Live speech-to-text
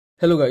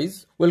Hello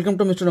guys, welcome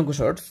to Mr.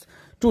 mronkoshorts.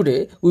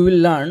 Today we will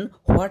learn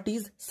what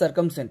is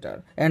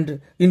circumcenter,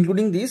 and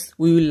including this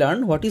we will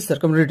learn what is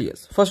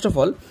circumradius. First of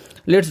all,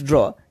 let's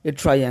draw a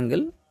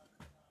triangle.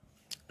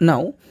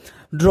 Now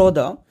draw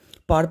the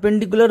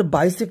perpendicular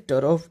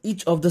bisector of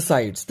each of the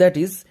sides. That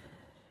is,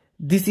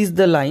 this is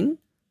the line.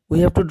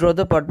 We have to draw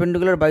the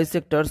perpendicular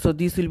bisector, so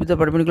this will be the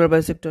perpendicular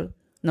bisector.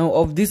 Now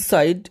of this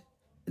side,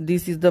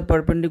 this is the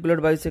perpendicular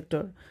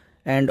bisector,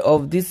 and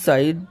of this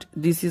side,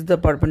 this is the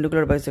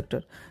perpendicular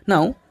bisector.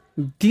 Now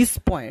this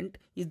point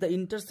is the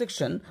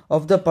intersection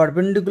of the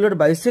perpendicular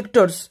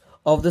bisectors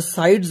of the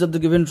sides of the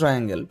given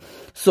triangle,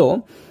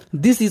 so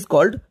this is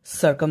called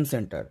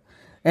circumcenter.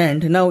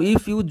 And now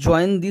if you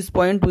join this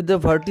point with the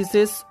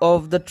vertices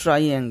of the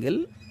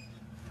triangle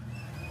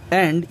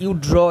and you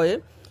draw a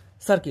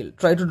circle,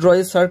 try to draw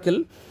a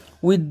circle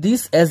with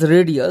this as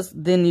radius,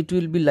 then it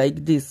will be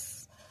like this.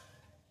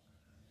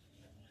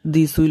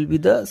 This will be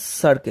the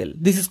circle.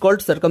 This is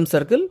called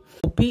circumcircle.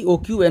 OP,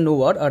 OQ and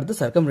OR are the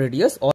circumradius.